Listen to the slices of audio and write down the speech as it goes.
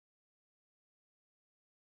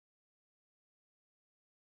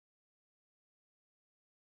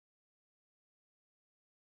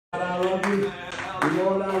God, I love you.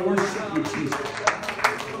 Lord, I worship you, Jesus.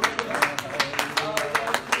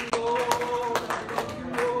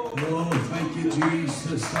 Oh, thank you,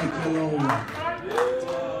 Jesus. Thank you, Lord.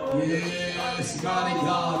 Yes, mighty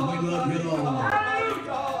God, we love you, Lord.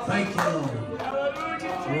 Thank you, Lord.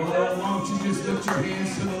 Oh, why don't you just lift your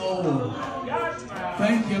hands to the Lord.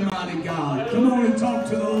 Thank you, mighty God. Come on and talk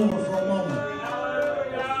to the Lord for a moment.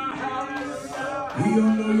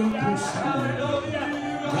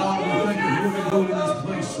 God, we thank you for what you're doing in this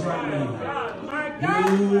place right now.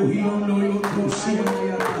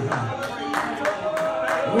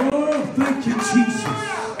 Oh, thank you, Jesus.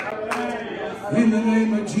 In the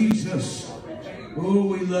name of Jesus. Oh,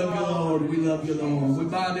 we love you, Lord. We love you, Lord. We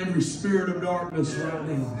bind every spirit of darkness right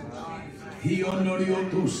now.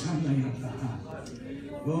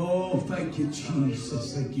 Oh, thank you,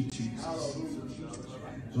 Jesus. Thank you, Jesus.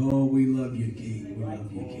 Oh, we love you, King. We love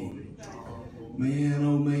you, King. Man,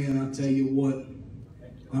 oh man, I tell you what.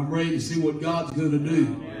 I'm ready to see what God's going to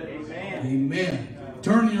do. Amen. Amen.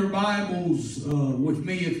 Turn your Bibles with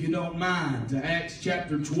me, if you don't mind, to Acts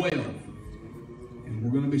chapter 12. And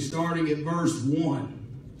we're going to be starting at verse 1.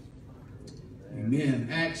 Amen.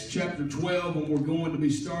 Acts chapter 12, and we're going to be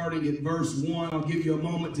starting at verse 1. I'll give you a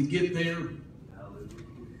moment to get there.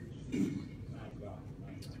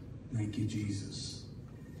 Thank you, Jesus.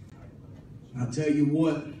 I tell you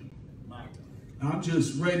what, I'm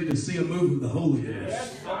just ready to see a move of the Holy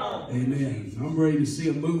Ghost. Amen. I'm ready to see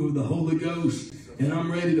a move of the Holy Ghost, and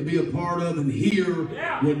I'm ready to be a part of and hear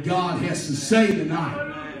what God has to say tonight.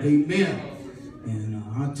 Amen. And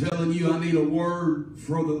I'm telling you, I need a word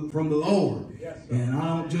from the Lord. And I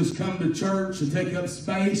don't just come to church to take up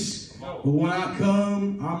space, but when I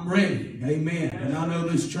come, I'm ready. Amen. And I know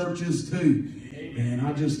this church is too. And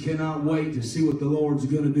I just cannot wait to see what the Lord's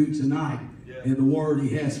going to do tonight and the word he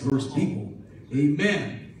has for his people.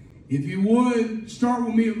 Amen. If you would, start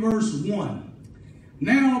with me at verse 1.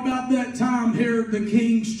 Now about that time Herod the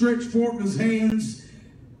king stretched forth his hands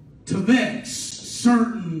to vex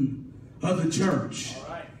certain of the church.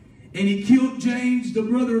 And he killed James, the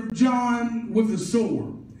brother of John, with the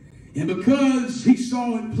sword. And because he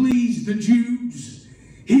saw it pleased the Jews,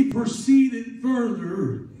 he proceeded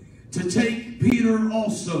further to take Peter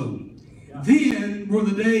also. Then were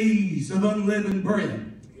the days of unleavened bread.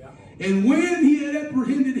 And when he had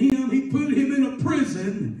apprehended him, he put him in a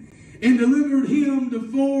prison and delivered him to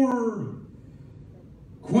 4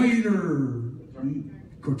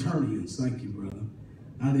 quaternions. Thank you, brother.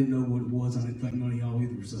 I didn't know what it was. I didn't think none of y'all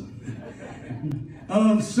either. So.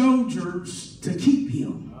 Of soldiers to keep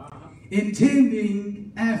him,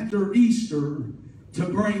 intending after Easter to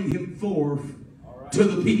bring him forth to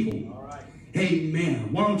the people.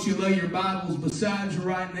 Amen. Why don't you lay your Bibles beside you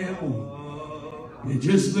right now? And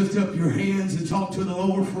just lift up your hands and talk to the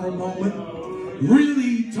Lord for a moment.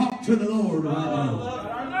 Really talk to the Lord right now.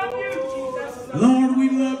 Lord,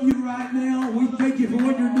 we love you right now. We thank you for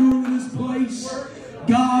what you're doing in this place.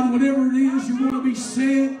 God, whatever it is you want to be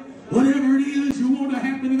said, whatever it is you want to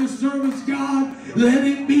happen in this service, God, let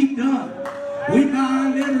it be done. We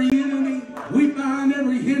bind every enemy. We bind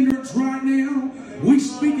every hindrance right now. We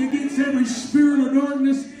speak against every spirit of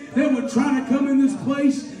darkness that would try to come in this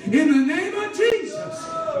place. In the name of Jesus,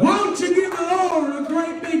 why don't you give the Lord a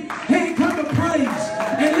great big hand clap of praise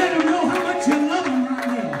and let him know how much you love him right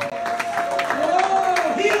now.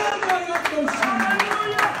 Oh, he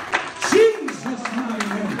Jesus, my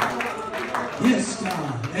name. Yes,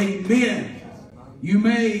 God. Amen. You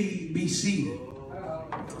may be seated.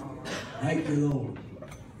 Thank you, Lord.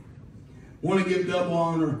 Want to give double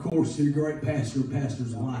honor, of course, to your great pastor and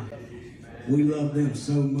pastor's wife. We love them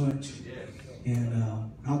so much. And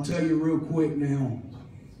I'll tell you real quick now,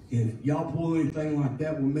 if y'all pull anything like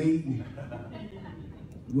that with me,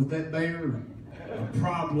 with that bear, I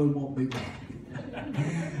probably won't be back.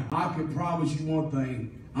 I can promise you one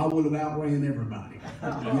thing, I would have outran everybody.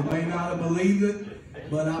 You may not have believed it,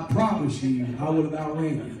 but I promise you, I would have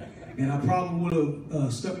outran you. And I probably would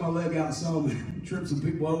have stuck my leg out some and tripped some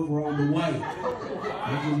people over on the way.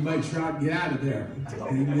 I just make sure I get out of there.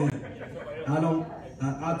 Amen.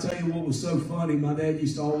 I'll tell you what was so funny. My dad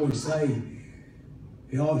used to always say,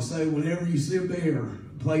 whenever you see a bear,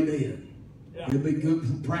 play dead. It'll be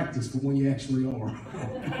good practice for when you actually are.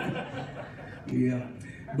 Yeah.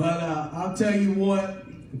 But I'll tell you what,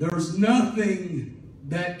 there's nothing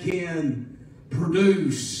that can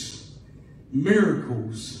produce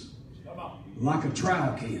miracles like a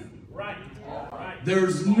trial can.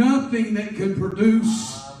 There's nothing that can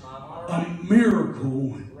produce a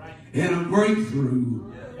miracle and a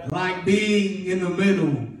breakthrough like being in the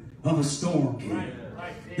middle of a storm can.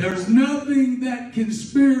 There's nothing that can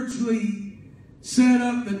spiritually set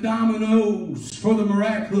up the dominoes for the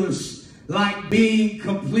miraculous like being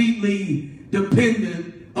completely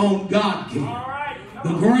dependent on God.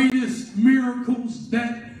 The greatest miracles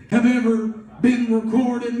that have ever been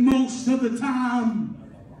recorded, most of the time,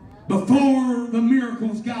 before the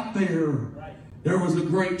miracles got there was a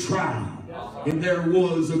great trial and there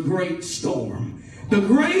was a great storm. The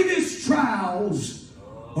greatest trials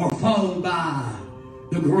are followed by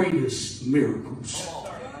the greatest miracles.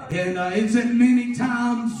 And it's at many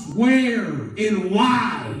times where and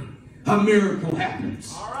why a miracle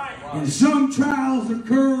happens. And some trials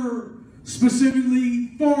occur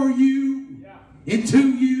specifically for you and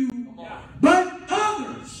to you, but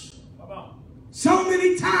others, so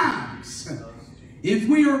many times, if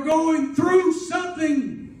we are going through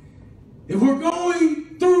something, if we're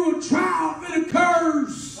going through a trial that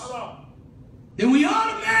occurs, then we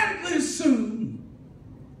automatically assume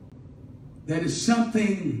that it's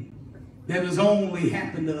something that has only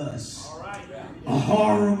happened to us. A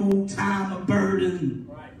horrible time of burden,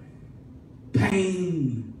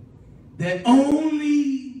 pain that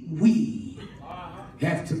only we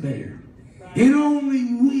have to bear. And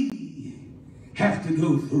only we have to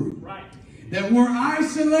go through. That we're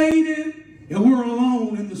isolated and we're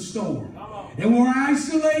alone in the storm. And we're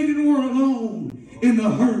isolated and we're alone in the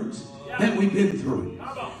hurt that we've been through.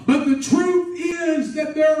 But the truth is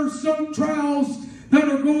that there are some trials that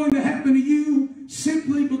are going to happen to you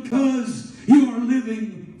simply because you are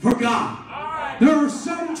living for God. There are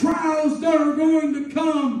some trials that are going to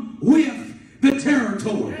come with the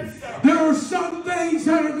territory. There are some things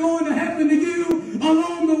that are going to happen to you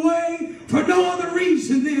along the way for no other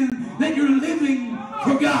reason than that you're living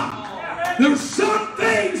for God. There's some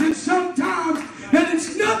things and sometimes that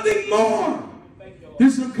it's nothing more.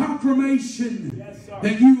 It's a confirmation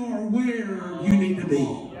that you are where you need to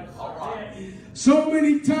be. So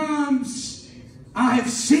many times I have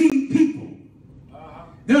seen people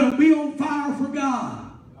that'll be on fire for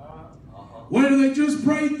God. Whether they just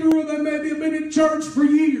prayed through or they maybe have been in church for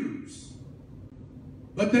years.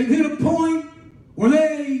 But they've hit a point where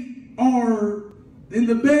they are in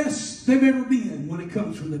the best they've ever been when it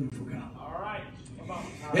comes to living for God.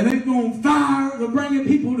 And they've gone fire. They're bringing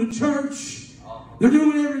people to church. They're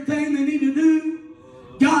doing everything they need to do.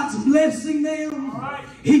 God's blessing them.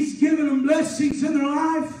 He's giving them blessings in their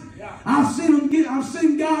life. I've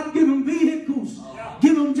seen God give them vehicles,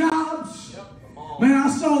 give them jobs. Man, I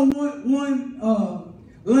saw one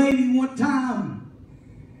lady one time,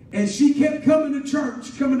 and she kept coming to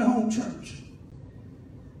church, coming to home church.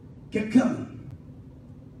 Kept coming.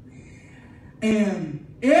 And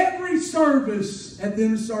every service, at the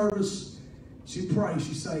end of the service, she'd pray.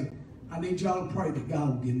 She'd say, I need y'all to pray that God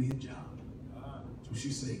will give me a job. So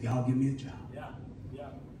she said, God will give me a job.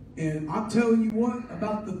 And I'm telling you what,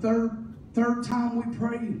 about the third time we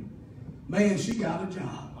prayed, man, she got a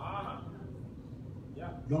job.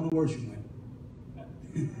 Don't know where she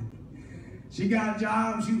went. She got a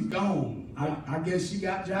job, she was gone. I guess she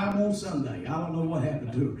got a job on Sunday. I don't know what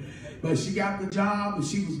happened to her. But she got the job and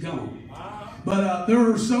she was gone. But there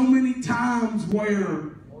are so many times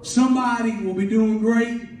where somebody will be doing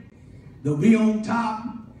great. They'll be on top.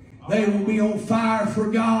 They will be on fire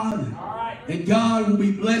for God. And God will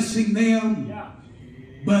be blessing them.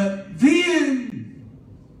 But then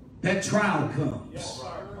that trial comes.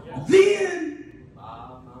 Then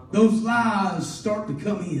those lies start to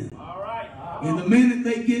come in. And the minute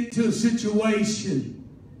they get to a situation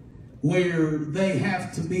where they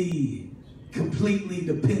have to be completely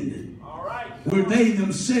dependent, where they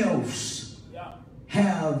themselves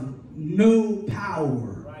have no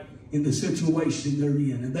power in the situation they're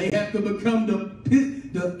in, and they have to become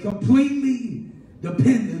completely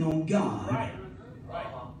dependent on God,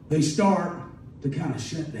 they start to kind of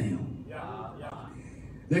shut down.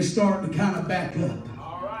 They start to kind of back up.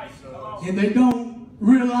 And they don't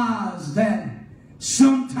realize that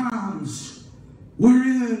sometimes we're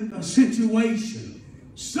in a situation.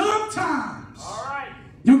 Sometimes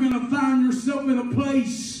you're going to find yourself in a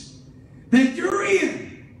place that you're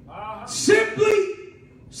in simply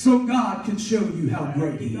so God can show you how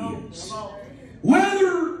great He is.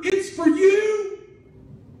 Whether it's for you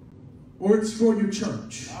or it's for your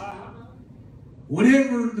church.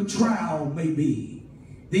 Whatever the trial may be,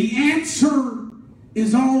 the answer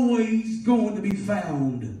is always going to be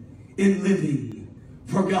found in living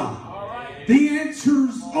for God. The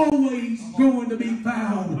answer's always going to be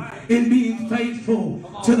found in being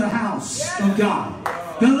faithful to the house of God.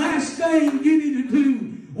 The last thing you need to do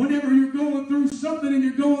whenever you're going through something and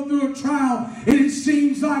you're going through a trial and it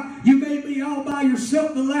seems like you may may be all by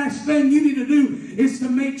yourself, the last thing you need to do is to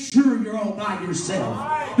make sure you're all by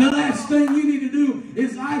yourself. The last thing you need to do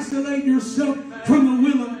is isolate yourself from the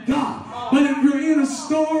will of God. But if you're in a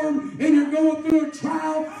storm and you're going through a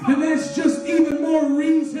trial, then that's just even more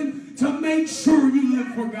reason to make sure you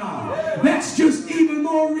live for God. That's just even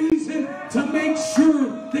more reason to make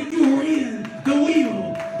sure that you are in the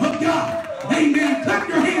will of God. Amen. Clap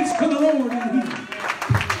your hands to the Lord in here.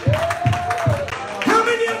 How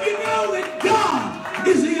many of you know that God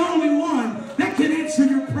is the only one that can answer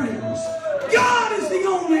your prayers? God is the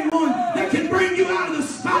only one that can bring you out of the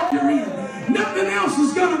spot you're in. Nothing else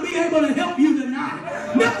is going to be able to help you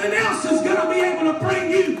tonight. Nothing else is going to be able to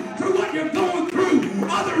bring you through what you're going through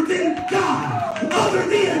other than God, other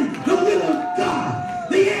than the will of God.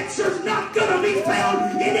 The answer's not going to be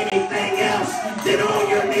found in anything else than on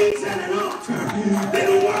your knees at an altar,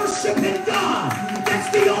 than worshiping God. That's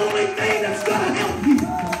the only thing that's going to help you.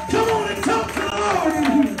 Come on and talk to the Lord in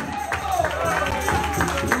here.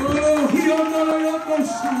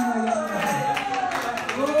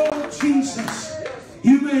 Oh, Jesus.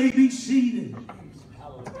 You may be seated.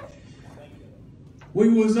 We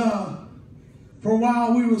was, for a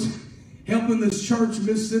while, we was helping this church,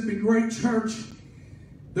 Mississippi, great church.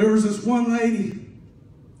 There was this one lady,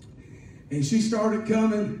 and she started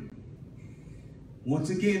coming, once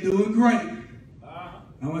again, doing great.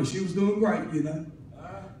 I mean, she was doing great, you know.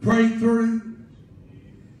 Prayed through.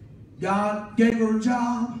 God gave her a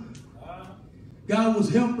job. God was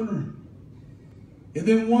helping her. And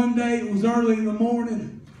then one day, it was early in the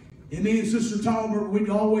morning, and me and Sister Tolbird, we'd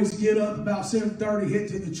always get up about 7:30, head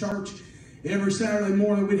to the church. Every Saturday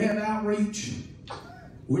morning, we'd have outreach.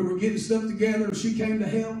 We were getting stuff together, and she came to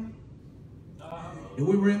help. And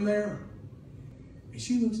we were in there. And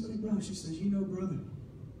she looks at me, brother. She says, you know, brother,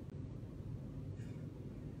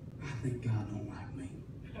 I think God don't like me.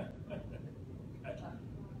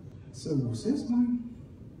 So, well, sis, man,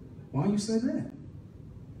 why you say that?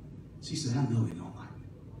 She said, I know he don't like me.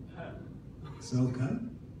 I said, okay.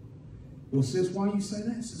 Well, sis, why you say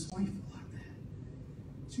that? Sis, why you feel like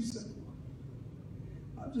that? She said,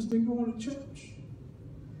 well, I've just been going to church.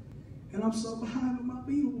 And I'm so behind on my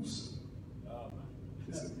bills.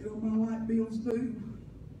 She said, you know what my light bills do?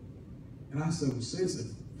 And I said, well, sis,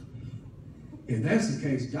 if that's the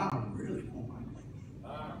case, God really don't like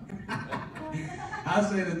me. I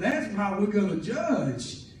said, if that's how we're going to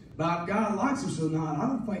judge about if God likes us or not, I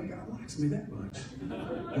don't think God likes me that much.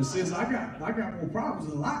 And sis, I got more problems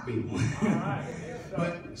than light people.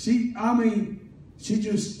 But she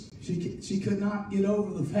could not get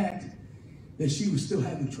over the fact that she was still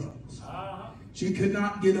having troubles. She could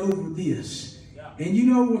not get over this. And you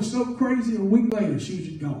know what's so crazy? A week later, she was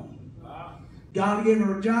just gone. God gave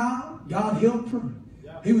her a job. God helped her.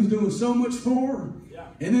 He was doing so much for her.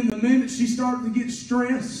 And then the minute she started to get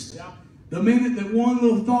stressed, the minute that one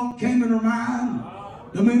little thought came in her mind,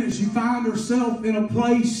 the minute she found herself in a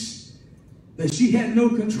place that she had no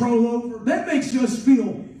control over, that makes us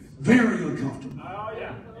feel very uncomfortable. Oh,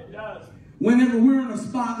 yeah, it does. Whenever we're in a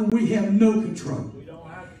spot where we have no control.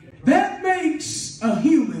 That makes a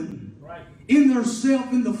human in their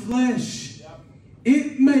self, in the flesh,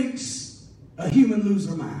 it makes a human lose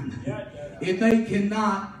their mind if they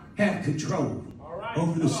cannot have control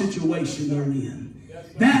over the situation they're in.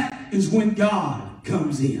 That is when God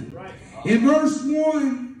comes in. In verse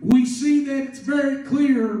 1, we see that it's very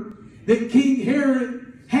clear that King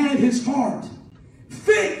Herod had his heart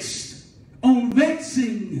fixed on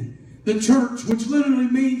vexing the church, which literally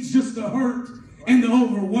means just to hurt and to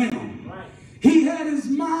overwhelm. He had his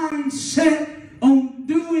mind set on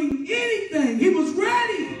doing anything. He was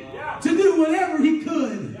ready to do whatever he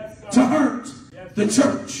could to hurt the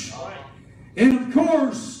church. And of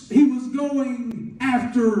course, he was going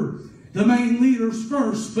after the main leaders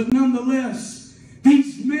first, but nonetheless,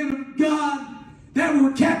 these men of God that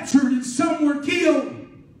were captured and some were killed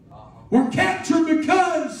were captured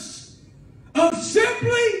because of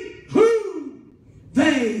simply who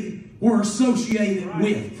they were associated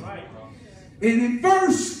with. And in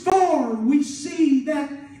verse 4, we see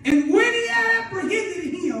that, and when he had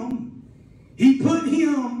apprehended him, he put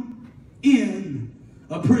him in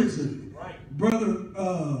a prison. Brother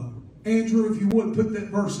Andrew, if you would, put that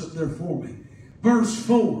verse up there for me. Verse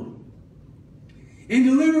 4. And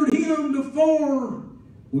delivered him to four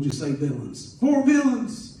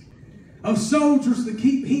villains of soldiers to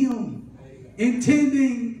keep him,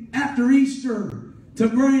 intending after Easter to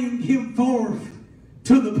bring him forth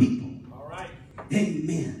to the people. All right.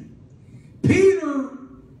 Amen. Peter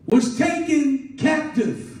was taken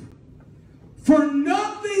captive for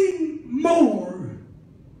nothing more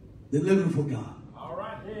than living for God. All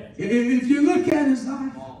right. Yeah. If you look at his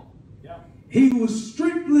life, he was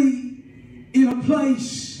strictly in a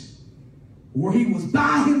place where he was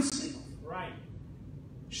by himself. Right.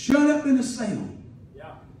 Shut up in a cell.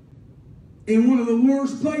 Yeah. In one of the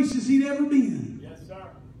worst places he'd ever been. Yes, sir.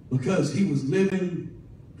 Because he was living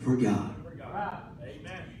for God.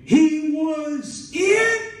 Amen. He was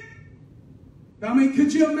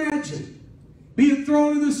could you imagine being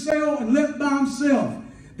thrown in the cell and left by himself?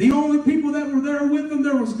 The only people that were there with him,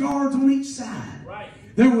 there was guards on each side. Right.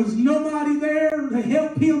 There was nobody there to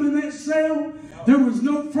help him in that cell. There was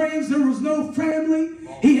no friends. There was no family.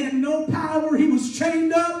 He had no power. He was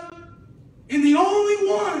chained up. And the only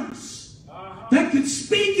ones that could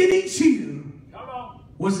speak in each ear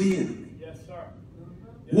was the enemy. Yes, sir.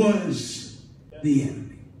 Was the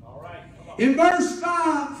enemy. All right. In verse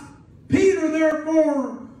 5, Peter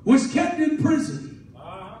therefore was kept in prison.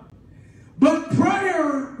 But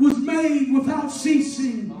prayer was made without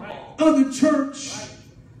ceasing of the church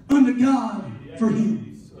unto God for him.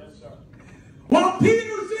 While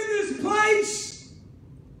Peter's in this place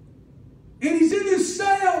and he's in this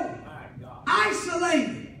cell,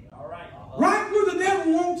 isolated, right where the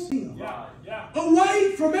devil wants him,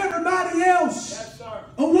 away from everybody else,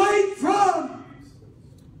 away from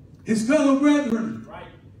his fellow brethren,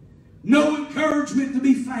 no encouragement to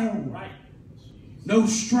be found, no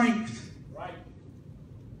strength.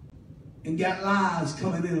 And got lies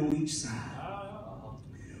coming in on each side.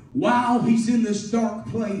 While he's in this dark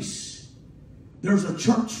place, there's a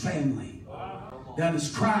church family that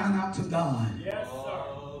is crying out to God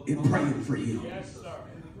and praying for him.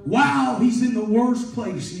 While he's in the worst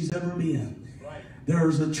place he's ever been,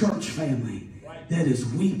 there's a church family that is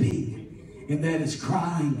weeping and that is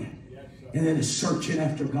crying and that is searching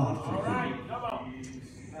after God for him.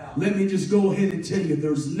 Let me just go ahead and tell you,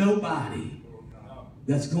 there's nobody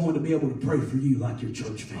that's going to be able to pray for you like your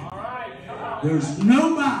church family. There's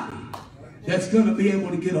nobody that's going to be able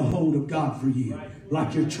to get a hold of God for you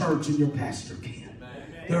like your church and your pastor can.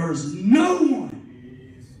 There's no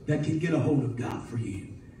one that can get a hold of God for you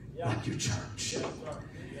like your church.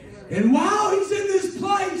 And while he's in this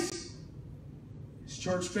place, his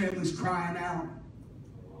church family's crying out.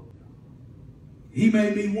 He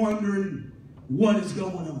may be wondering, what is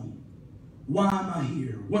going on? Why am I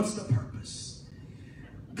here? What's the purpose?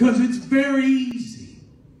 Because it's very easy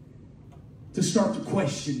to start to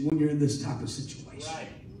question when you're in this type of situation.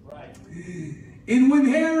 Right. And when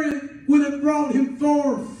Herod would have brought him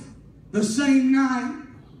forth the same night,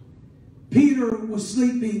 Peter was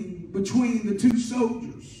sleeping between the two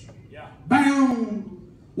soldiers,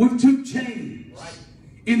 bound with two chains.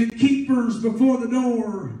 And the keepers before the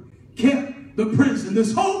door kept the prison.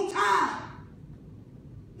 This whole time,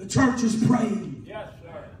 the church is praying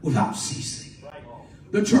without ceasing.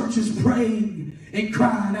 The church is praying and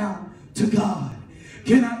crying out to God.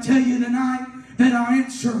 Can I tell you tonight that our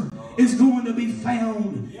answer is going to be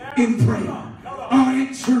found in prayer? Our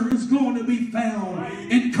answer is going to be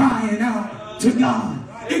found in crying out to God.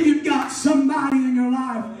 If you've got somebody in your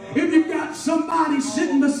life, if you've got somebody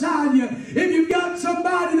sitting beside you, if you've got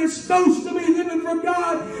somebody that's supposed to be living for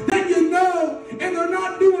God that you know and they're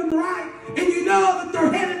not doing right, and you know that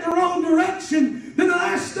they're headed the wrong direction, then the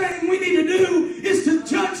last thing we need to do is to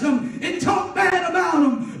judge them and talk bad about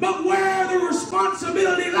them. But where the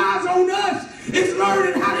responsibility lies on us is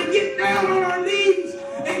learning how to get down on our knees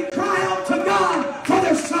and cry out to God for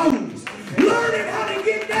their souls. Learning how to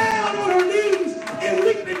get down on our knees and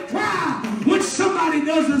weep and cry when somebody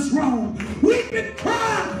does us wrong. Weep and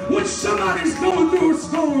cry when somebody's going through a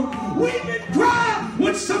storm. Weep and cry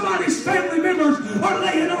when somebody's family members are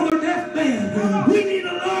laying on their deathbed. We need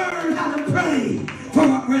to learn how to pray for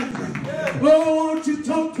our brethren. Oh, won't you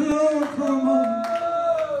talk to the Lord for a moment?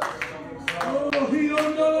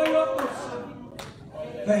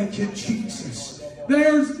 Thank you, Jesus.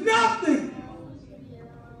 There's nothing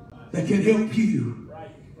that can help you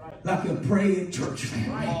like a praying church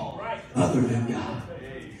family other than God.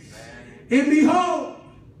 And behold,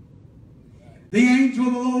 the angel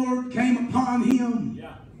of the Lord came upon him,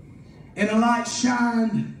 and a light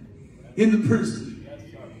shined in the prison.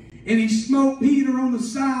 And he smote Peter on the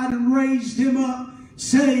side and raised him up,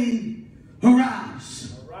 saying,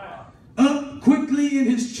 Arise. Up quickly, and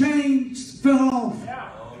his chains fell off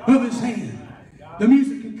of his hand. The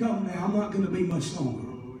music can come now. I'm not going to be much longer.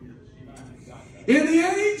 And the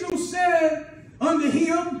angel said unto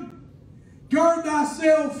him, Gird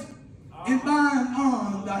thyself and bind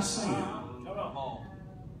on thyself.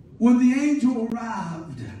 When the angel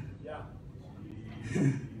arrived,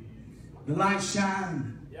 the light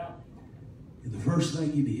shined. And the first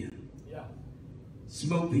thing he did,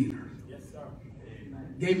 smote Peter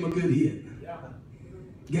Gave him a good hit.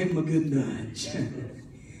 Gave him a good nudge.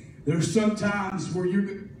 There's some times where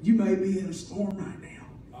you may be in a storm right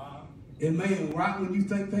now. It may, right when you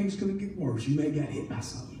think things going to get worse, you may have got hit by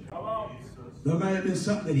something. There may have been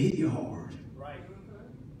something that hit you hard.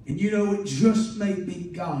 And you know, it just may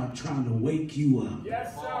be God trying to wake you up.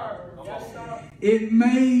 Yes, sir. Yes, sir.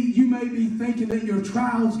 You may be thinking that your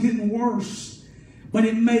trial's getting worse, but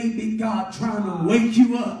it may be God trying to wake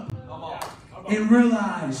you up and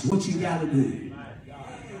realize what you got to do.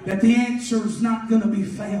 That the answer is not going to be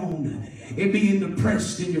found in being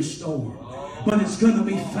depressed in your storm, but it's going to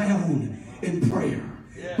be found in prayer.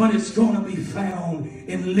 But it's going to be found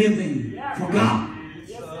in living for God.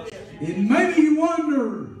 And maybe you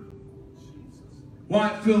wonder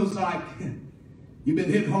why it feels like you've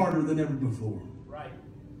been hit harder than ever before. Right.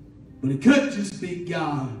 But it could just be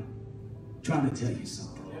God trying to tell you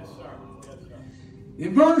something. Yes, sir. Yes, sir.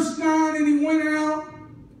 In verse 9, and he went out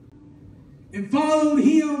and followed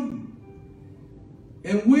him,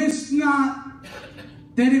 and wist not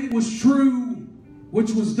that it was true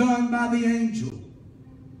which was done by the angel,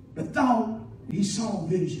 but thought he saw a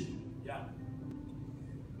vision. Yeah.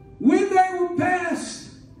 When they were past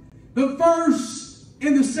the first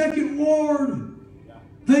and the second ward,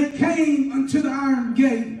 they came unto the iron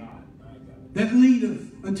gate that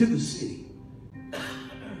leadeth unto the city,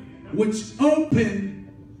 which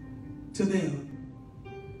opened to them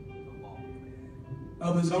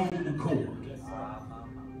of his own accord.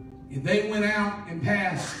 And they went out and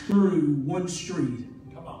passed through one street,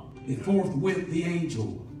 and forthwith the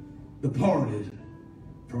angel departed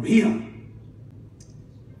from him.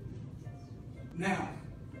 Now,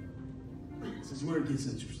 this is where it gets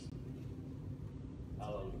interesting.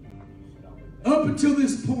 Up until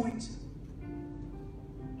this point,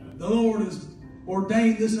 the Lord has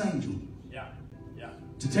ordained this angel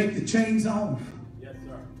to take the chains off,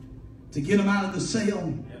 to get them out of the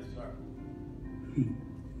cell,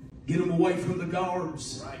 get them away from the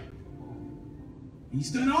guards.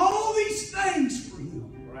 He's done all these things for him.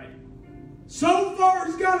 So far,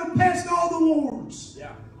 he's got them past all the wards,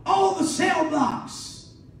 all the cell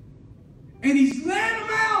blocks, and he's let them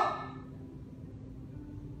out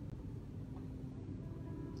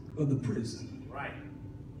of the prison.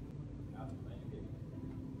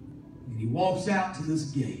 And he walks out to this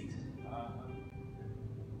gate.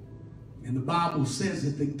 And the Bible says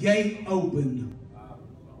that the gate opened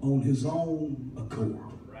on his own accord.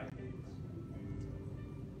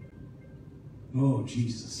 Oh,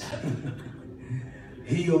 Jesus.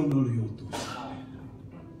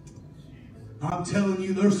 I'm telling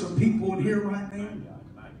you, there's some people in here right now,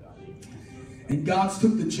 and God's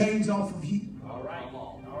took the chains off of you.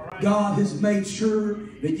 God has made sure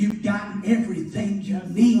that you've gotten everything you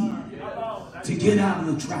need to get out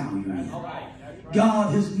of the trial you're in.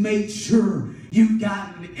 God has made sure you've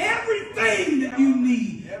gotten everything that you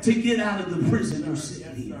need to get out of the prison you're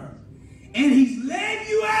sitting in. And he's led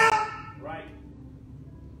you out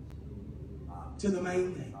to the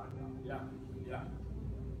main thing.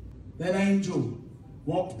 That angel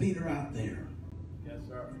walked Peter out there.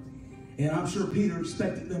 And I'm sure Peter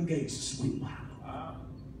expected them gates to swing wide.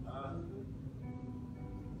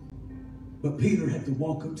 But Peter had to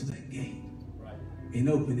walk up to that gate and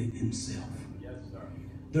open it himself.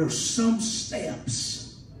 There's some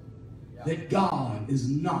steps that God is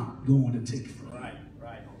not going to take from you.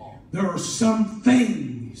 There are some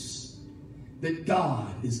things that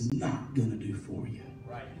God is not going to do for you.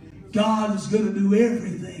 God is going to do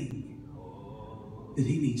everything that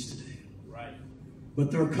he needs to do. But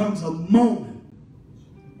there comes a moment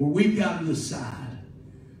where we've got to decide,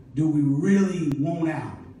 do we really want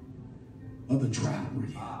out of the trial we're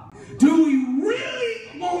in? Do we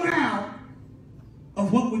really want out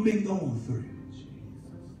of what we've been going through?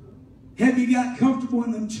 Have you got comfortable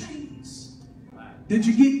in them chains? Did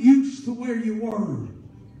you get used to where you were?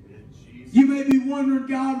 You may be wondering,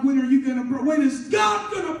 God, when is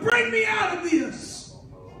God going to bring me out of this?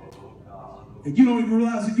 And you don't even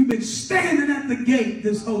realize that you've been standing at the gate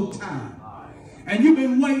this whole time. And you've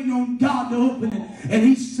been waiting on God to open it. And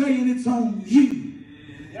he's saying it's on you.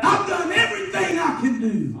 I've done everything I can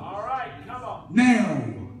do. All right, come on. Now,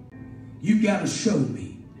 you've got to show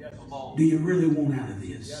me. Yes. Do you really want out of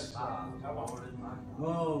this? Yes,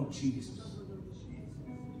 oh, Jesus.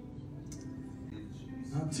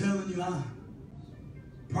 I'm telling you,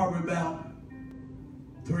 probably about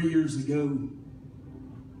 3 years ago,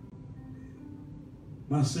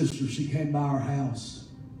 my sister, she came by our house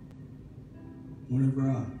whenever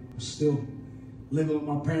I was still living with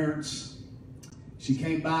my parents. She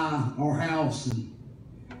came by our house, and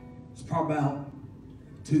it's probably about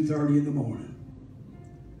 2:30 in the morning.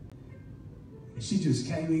 She just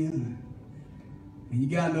came in. And you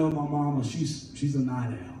got to know my mama, she's a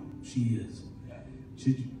night owl. She is.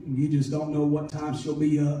 You just don't know what time she'll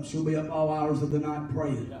be up. She'll be up all hours of the night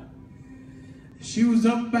praying. She was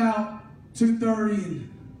up about 2:30, and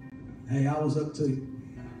hey, I was up too.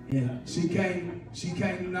 Yeah, she came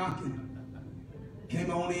knocking. Came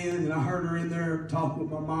on in, and I heard her in there talk with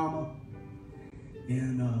my mama.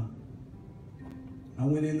 And I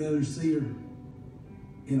went in there to see her.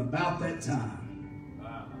 And about that time,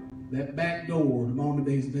 that back door to Mom and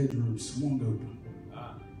Dad's bedroom swung open.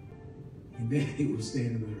 And Daddy was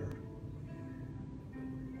standing there.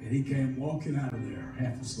 And he came walking out of there,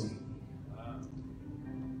 half asleep.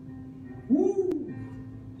 Woo!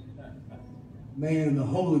 Man, the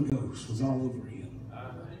Holy Ghost was all over him.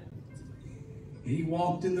 And he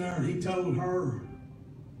walked in there and he told her,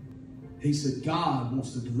 he said, God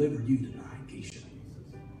wants to deliver you tonight, Keisha.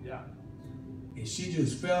 Yeah. And she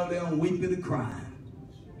just fell down weeping and crying.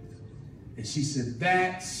 And she said,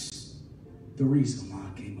 that's the reason why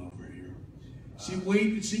I came over here. She wept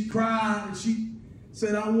and she cried and she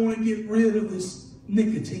said, I want to get rid of this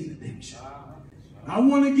nicotine addiction. I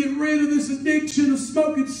want to get rid of this addiction of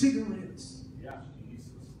smoking cigarettes. Yeah.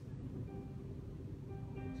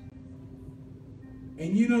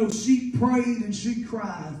 And you know, she prayed and she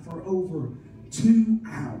cried for over 2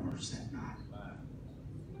 hours that night.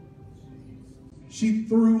 She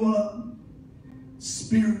threw up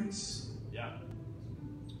spirits. Yeah.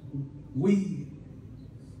 We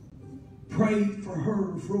prayed for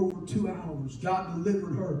her for over 2 hours. God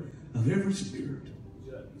delivered her of every spirit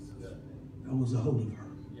that was a hold of her.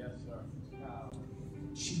 Yes, sir.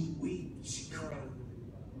 She wept, she cried.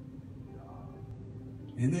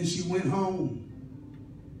 And then she went home.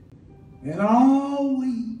 And all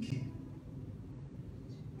week,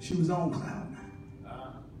 she was on cloud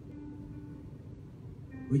nine.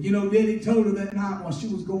 But you know, Daddy told her that night while she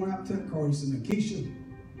was going out to the car, he said, Keisha,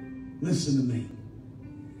 listen to me.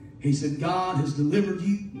 He said, God has delivered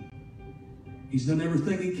you. He's done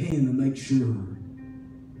everything he can to make sure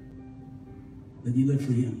that you live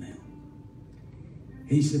for him now.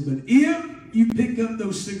 He said, but if you pick up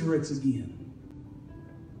those cigarettes again,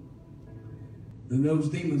 then those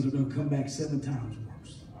demons are going to come back 7 times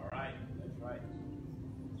worse. All right. That's right.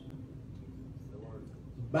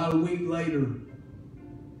 About a week later,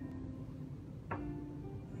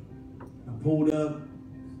 I pulled up.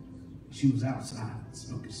 She was outside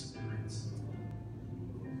smoking cigarettes.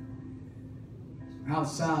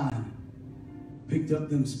 Outside, picked up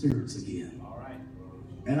them spirits again. All right.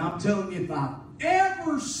 And I'm telling you, if I've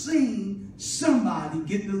ever seen somebody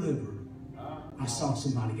get delivered, I saw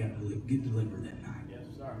somebody get delivered that night. Yes,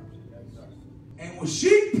 sir. Yes, sir. And when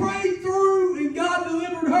she prayed through and God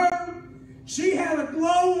delivered her, she had a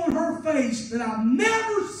glow on her face that I've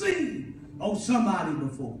never seen on somebody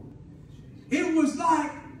before. It was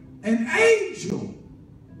like an angel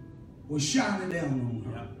was shining down on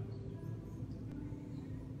her.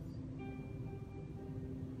 Yeah.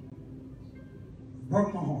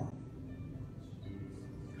 Broke my heart.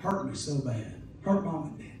 Hurt me so bad. Hurt Mom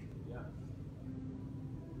and Dad.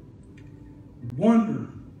 Wonder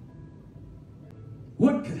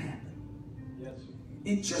what could happen. Yes.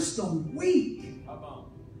 In just a week.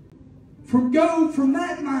 From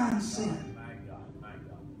that mindset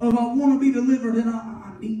of I want to be delivered and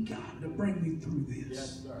I need God to bring me through this.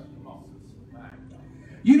 Yes, sir. Come on.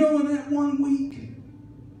 You know, in that 1 week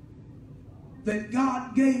that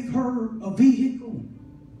God gave her a vehicle,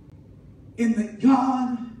 and that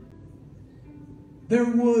God, there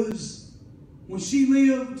was, when she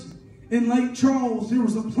lived in Lake Charles, there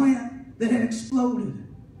was a plant that had exploded.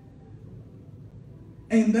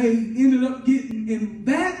 And they ended up getting, in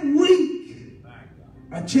that week,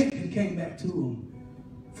 a check that came back to them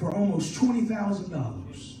for almost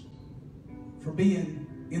 $20,000 for being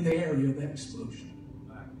in the area of that explosion.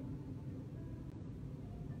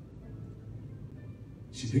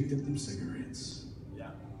 She picked up them cigarettes.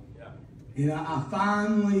 Yeah. And I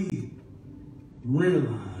finally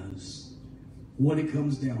realized what it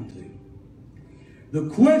comes down to. The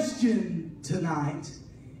question tonight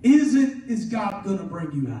isn't, is God going to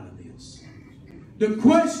bring you out of this? The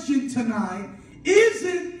question tonight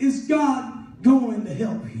isn't, is God going to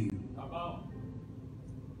help you?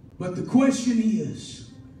 But the question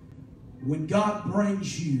is, when God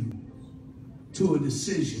brings you to a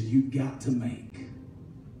decision you've got to make,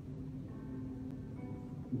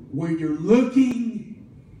 where you're looking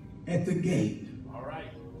at the gate,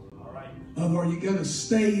 of are you going to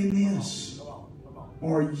stay in this?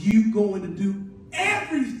 Or are you going to do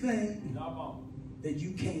everything that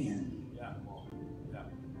you can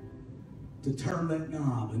to turn that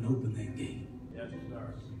knob and open that gate?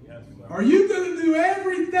 Are you going to do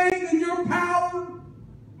everything in your power,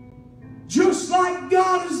 just like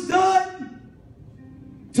God has done,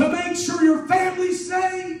 to make sure your family's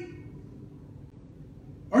saved?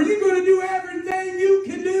 Are you going to do everything you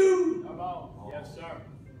can do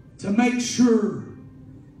to make sure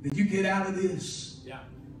that you get out of this?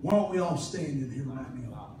 Why don't we all stand in here right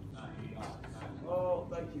now? Oh,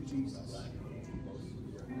 thank you, Jesus.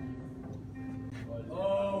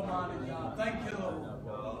 Oh, mighty God. Thank you, Lord.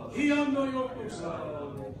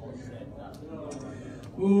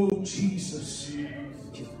 Oh, Jesus.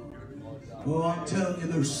 Oh, I'm telling you,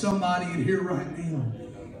 there's somebody in here right now,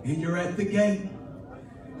 and you're at the gate,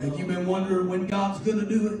 and you've been wondering when God's going to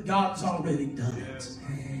do it. God's already done it.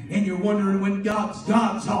 And you're wondering when God's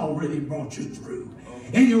already brought you through.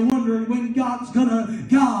 And you're wondering when God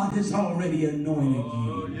has already anointed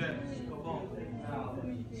you.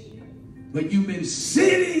 But you've been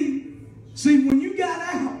sitting. See, when you got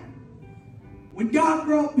out, when God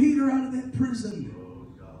brought Peter out of that prison,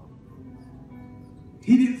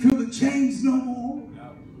 he didn't feel the chains no more.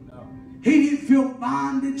 He didn't feel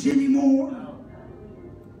bondage anymore.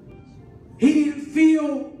 He didn't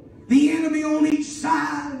feel the enemy on each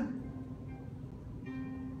side.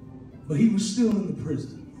 But he was still in the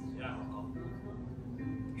prison.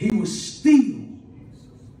 He was still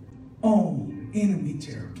on enemy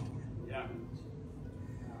territory.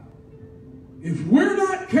 If we're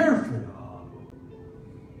not careful,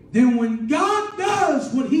 then when God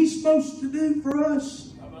does what he's supposed to do for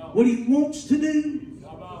us, what he wants to do,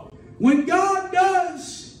 when God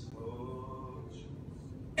does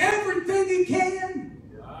everything he can,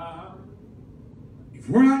 if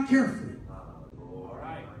we're not careful,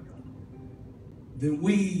 then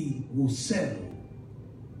we will settle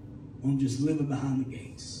on just living behind the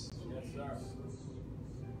gates.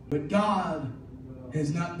 But God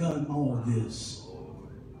has not done all of this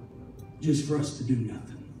just for us to do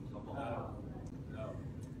nothing.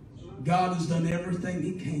 God has done everything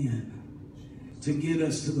he can to get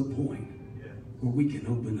us to the point where we can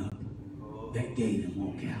open up that gate and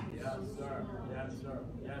walk out.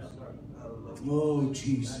 Oh,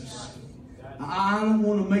 Jesus. I don't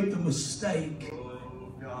want to make the mistake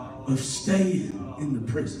of staying in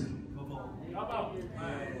the prison.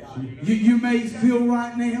 You may feel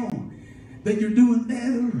right now that you're doing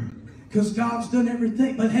better because God's done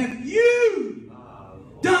everything. But have you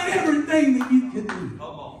done everything that you can do?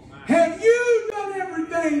 Have you done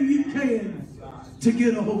everything you can to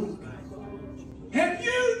get a hold of God? Have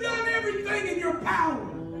you done everything in your power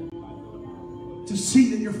to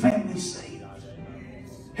see that your family's saved?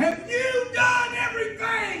 Have you done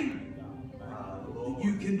everything that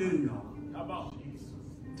you can do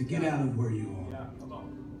to get out of where you are?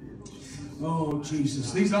 Oh,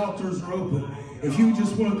 Jesus. These altars are open. If you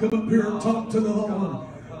just want to come up here and talk to the Lord,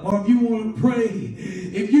 or if you want to pray,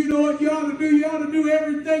 if you know what you ought to do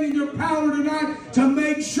everything in your power tonight to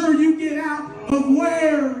make sure you get out of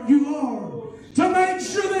where you are. To make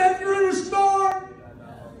sure that if you're in a store,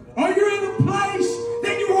 or you're in a place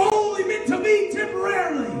that you were only meant to be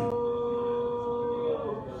temporarily.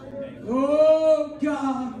 Oh,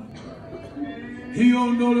 God.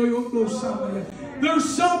 There's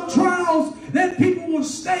some trials that people will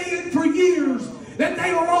stay in for years that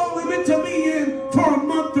they were only meant to be in for a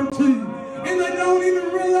month or two. And they don't even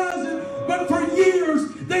realize it. But for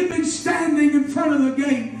years, they've been standing in front of the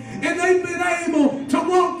gate. And they've been able to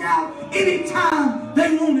walk out anytime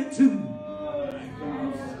they wanted to.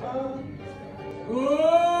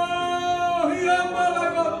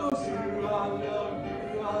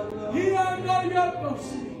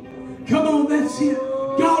 Come on, that's it.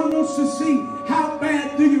 God wants to see how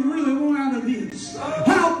bad do you really want out of this?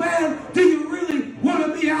 How bad do you really want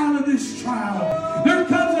to be out of this trial? There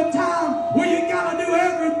comes a time where you got to do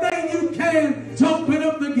everything you can to open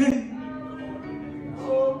up the gate.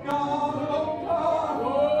 Oh, God, oh, God,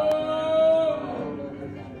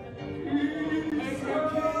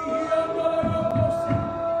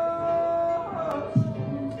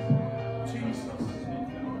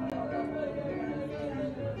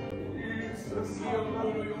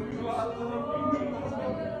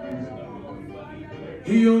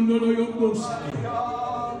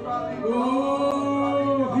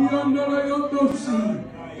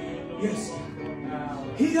 Yes.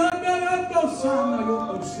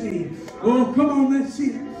 Oh, come on, that's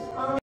it.